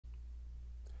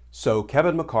So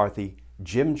Kevin McCarthy,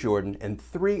 Jim Jordan, and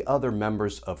 3 other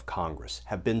members of Congress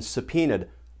have been subpoenaed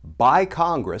by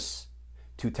Congress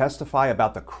to testify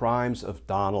about the crimes of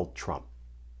Donald Trump.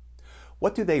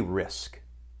 What do they risk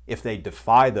if they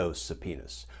defy those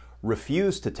subpoenas,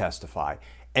 refuse to testify,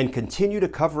 and continue to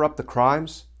cover up the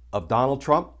crimes of Donald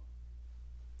Trump?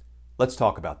 Let's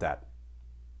talk about that,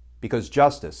 because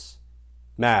justice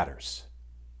matters.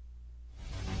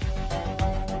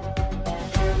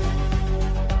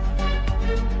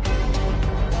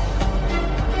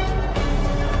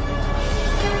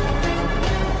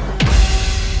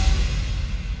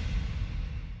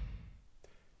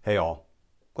 Hey all,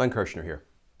 Glenn Kirshner here.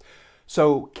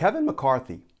 So Kevin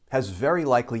McCarthy has very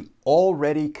likely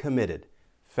already committed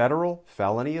federal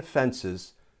felony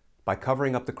offenses by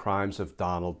covering up the crimes of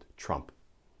Donald Trump.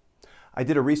 I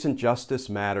did a recent Justice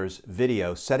Matters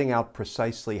video setting out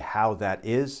precisely how that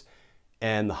is,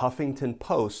 and the Huffington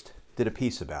Post did a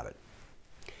piece about it.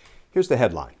 Here's the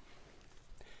headline: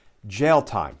 Jail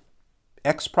time.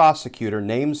 Ex-prosecutor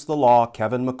names the law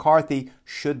Kevin McCarthy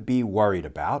should be worried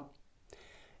about.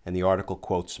 And the article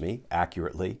quotes me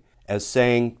accurately as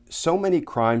saying, so many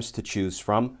crimes to choose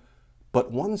from,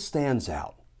 but one stands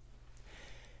out.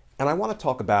 And I want to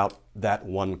talk about that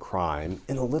one crime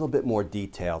in a little bit more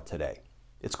detail today.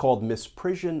 It's called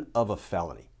misprision of a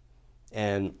felony.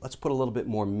 And let's put a little bit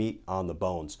more meat on the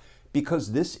bones,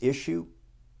 because this issue,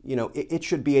 it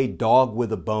should be a dog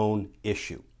with a bone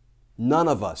issue. None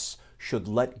of us should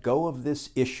let go of this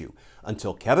issue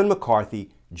until Kevin McCarthy,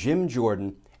 Jim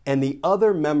Jordan, and the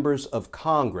other members of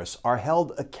Congress are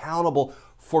held accountable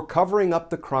for covering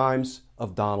up the crimes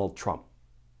of Donald Trump.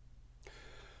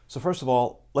 So first of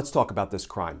all, let's talk about this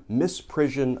crime,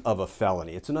 misprision of a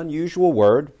felony. It's an unusual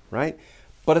word, right?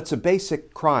 But it's a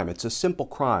basic crime. It's a simple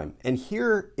crime. And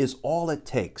here is all it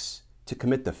takes to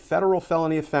commit the federal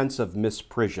felony offense of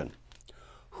misprision.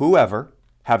 Whoever,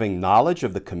 having knowledge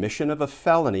of the commission of a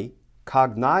felony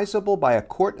cognizable by a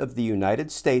court of the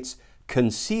United States,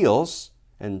 conceals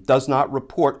and does not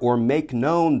report or make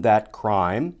known that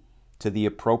crime to the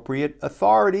appropriate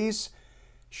authorities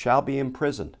shall be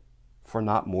imprisoned for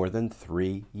not more than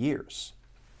 3 years.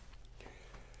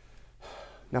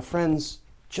 Now, friends,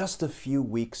 just a few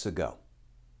weeks ago,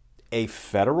 a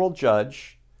federal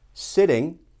judge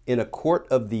sitting in a court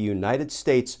of the United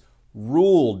States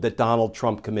ruled that Donald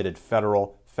Trump committed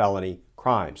federal felony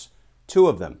crimes, 2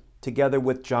 of them, together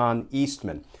with John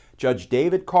Eastman. Judge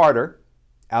David Carter,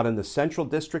 out in the Central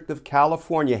District of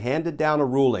California, handed down a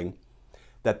ruling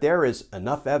that there is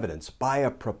enough evidence, by a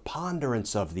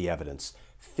preponderance of the evidence,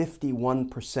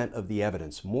 51% of the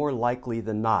evidence, more likely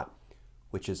than not,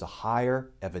 which is a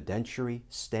higher evidentiary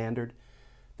standard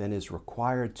than is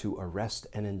required to arrest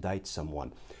and indict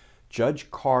someone.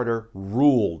 Judge Carter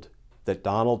ruled that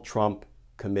Donald Trump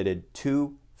committed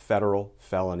 2 federal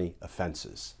felony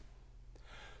offenses.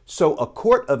 So a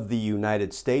court of the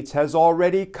United States has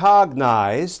already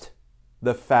cognized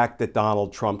the fact that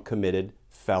Donald Trump committed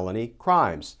felony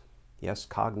crimes. Yes,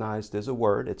 cognized is a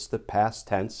word. It's the past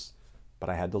tense, but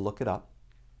I had to look it up.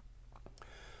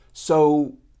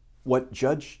 So what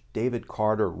Judge David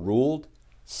Carter ruled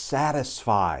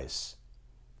satisfies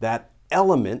that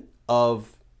element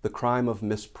of the crime of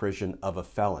misprision of a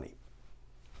felony.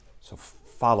 So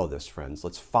follow this, friends.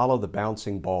 Let's follow the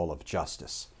bouncing ball of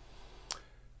justice.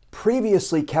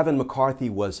 Previously, Kevin McCarthy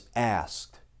was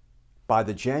asked by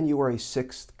the January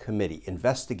 6th committee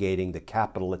investigating the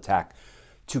Capitol attack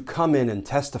to come in and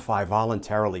testify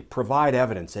voluntarily, provide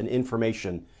evidence and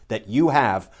information that you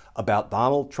have about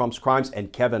Donald Trump's crimes,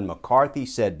 and Kevin McCarthy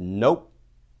said, nope,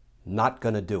 not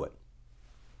going to do it.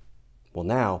 Well,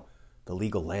 now the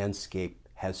legal landscape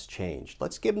has changed.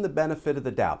 Let's give him the benefit of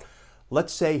the doubt.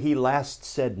 Let's say he last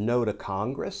said no to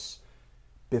Congress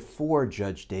before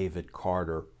Judge David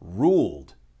Carter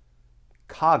ruled,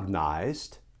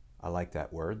 cognized, I like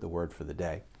that word, the word for the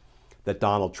day, that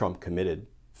Donald Trump committed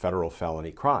federal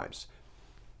felony crimes.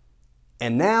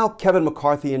 And now Kevin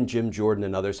McCarthy and Jim Jordan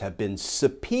and others have been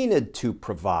subpoenaed to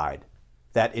provide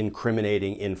that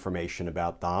incriminating information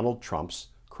about Donald Trump's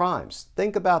crimes.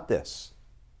 Think about this.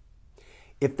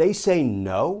 If they say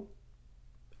no,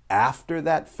 after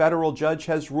that federal judge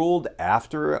has ruled,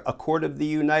 after a court of the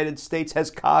United States has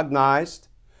cognized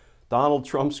Donald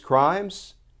Trump's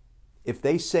crimes, if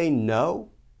they say no,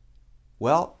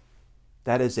 well,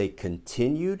 that is a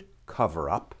continued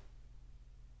cover-up.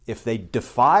 If they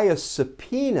defy a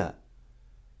subpoena,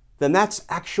 then that's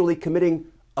actually committing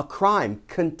a crime,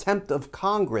 contempt of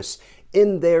Congress,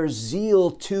 in their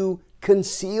zeal to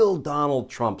conceal Donald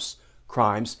Trump's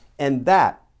crimes, and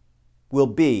that will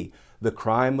be the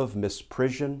crime of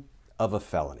misprision of a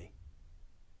felony.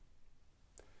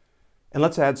 And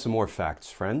let's add some more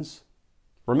facts, friends.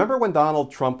 Remember when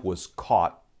Donald Trump was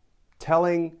caught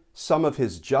telling some of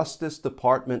his Justice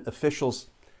Department officials,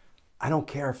 I don't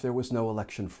care if there was no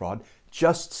election fraud,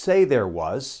 just say there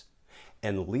was,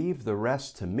 and leave the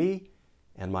rest to me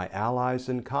and my allies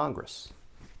in Congress.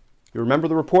 You remember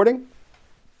the reporting?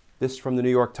 This from the New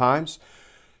York Times.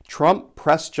 Trump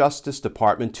pressed Justice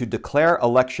Department to declare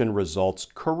election results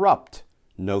corrupt,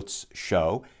 notes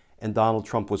show, and Donald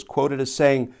Trump was quoted as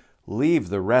saying, leave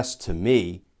the rest to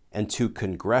me and to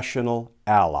congressional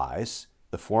allies.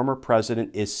 The former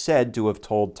president is said to have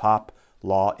told top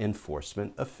law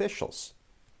enforcement officials.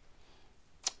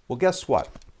 Well, guess what?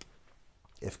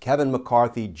 If Kevin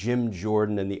McCarthy, Jim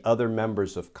Jordan, and the other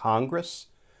members of Congress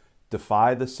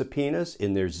defy the subpoenas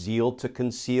in their zeal to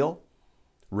conceal,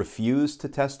 refuse to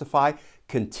testify,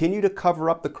 continue to cover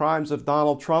up the crimes of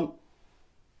Donald Trump,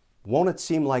 won't it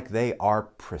seem like they are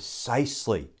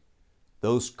precisely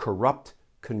those corrupt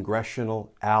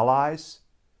congressional allies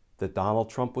that Donald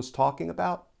Trump was talking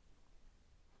about?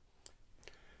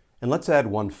 And let's add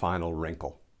one final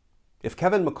wrinkle. If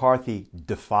Kevin McCarthy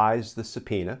defies the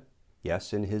subpoena,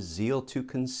 yes, in his zeal to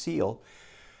conceal,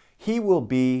 he will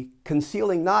be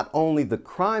concealing not only the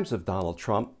crimes of Donald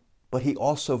Trump, but he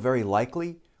also very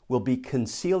likely will be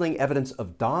concealing evidence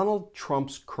of Donald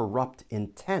Trump's corrupt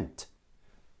intent.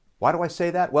 Why do I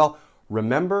say that? Well,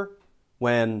 remember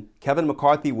when Kevin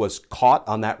McCarthy was caught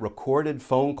on that recorded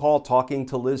phone call talking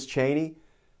to Liz Cheney,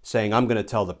 saying, I'm going to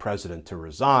tell the president to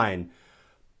resign,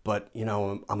 but, you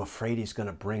know, I'm afraid he's going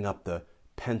to bring up the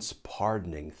Pence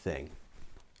pardoning thing.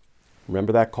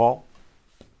 Remember that call?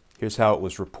 Here's how it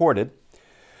was reported.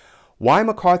 Why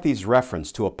McCarthy's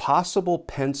reference to a possible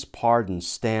Pence pardon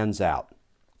stands out.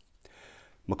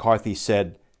 McCarthy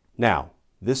said, now,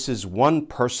 this is one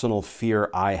personal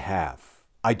fear I have.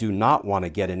 I do not want to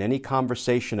get in any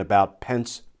conversation about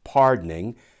Pence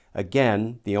pardoning.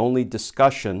 Again, the only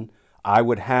discussion I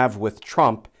would have with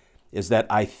Trump is that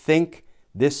I think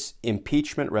this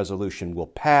impeachment resolution will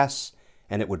pass,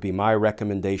 and it would be my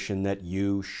recommendation that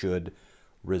you should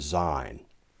resign.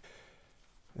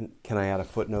 And can I add a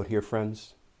footnote here,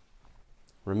 friends?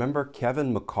 Remember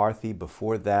Kevin McCarthy,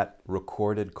 before that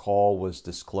recorded call was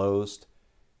disclosed,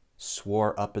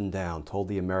 swore up and down, told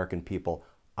the American people,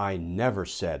 I never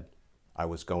said I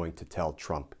was going to tell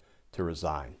Trump to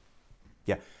resign.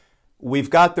 Yeah, we've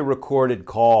got the recorded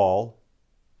call,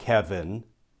 Kevin.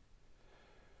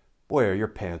 Boy, are your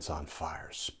pants on fire,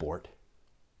 sport.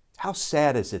 How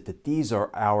sad is it that these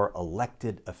are our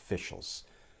elected officials?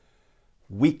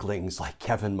 Weaklings like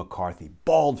Kevin McCarthy,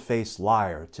 bald-faced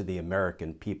liar to the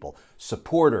American people,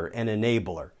 supporter and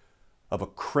enabler of a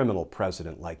criminal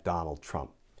president like Donald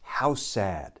Trump. How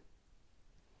sad.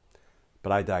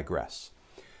 But I digress.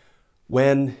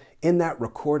 When in that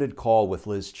recorded call with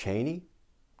Liz Cheney,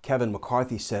 Kevin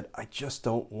McCarthy said, I just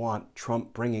don't want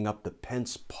Trump bringing up the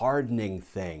Pence pardoning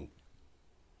thing.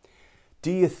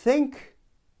 Do you think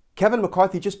Kevin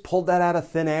McCarthy just pulled that out of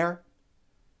thin air?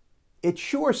 It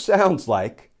sure sounds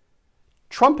like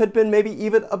Trump had been maybe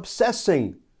even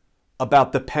obsessing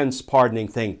about the Pence pardoning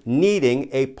thing, needing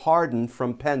a pardon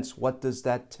from Pence. What does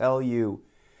that tell you?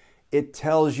 It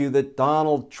tells you that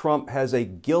Donald Trump has a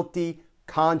guilty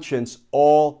conscience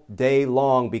all day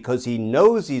long because he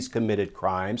knows he's committed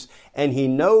crimes, and he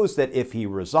knows that if he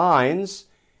resigns,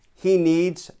 he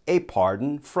needs a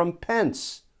pardon from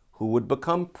Pence, who would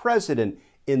become president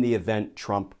in the event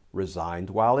Trump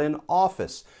resigned while in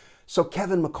office. So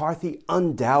Kevin McCarthy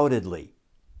undoubtedly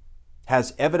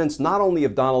has evidence not only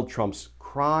of Donald Trump's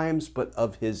crimes, but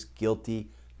of his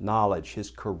guilty knowledge,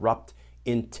 his corrupt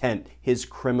intent, his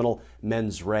criminal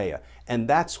mens rea. And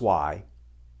that's why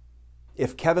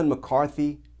if Kevin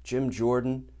McCarthy, Jim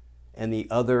Jordan, and the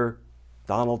other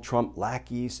Donald Trump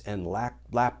lackeys and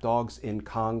lapdogs in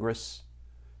Congress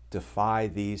defy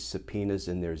these subpoenas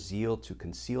in their zeal to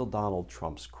conceal Donald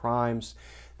Trump's crimes,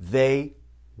 they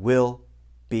will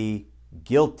be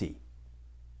guilty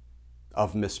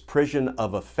of misprision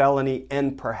of a felony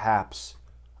and perhaps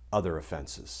other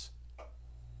offenses.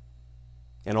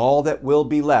 And all that will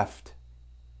be left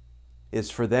is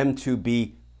for them to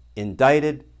be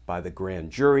indicted by the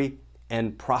grand jury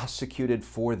and prosecuted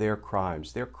for their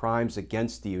crimes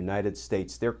against the United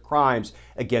States, their crimes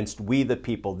against we the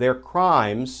people, their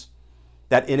crimes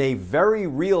that in a very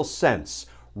real sense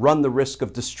run the risk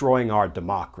of destroying our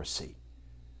democracy.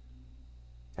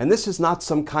 And this is not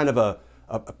some kind of a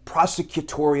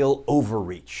prosecutorial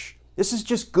overreach. This is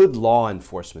just good law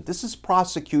enforcement. This is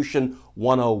prosecution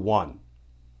 101.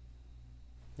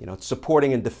 You know, it's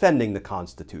supporting and defending the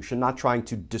Constitution, not trying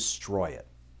to destroy it.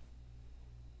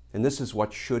 And this is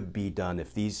what should be done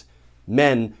if these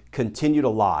men continue to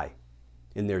lie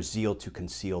in their zeal to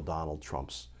conceal Donald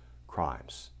Trump's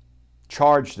crimes.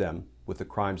 Charge them with the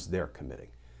crimes they're committing,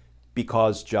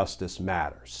 because justice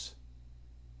matters.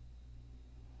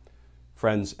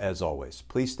 Friends, as always,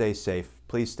 please stay safe,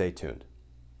 please stay tuned,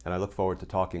 and I look forward to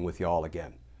talking with you all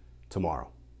again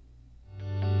tomorrow.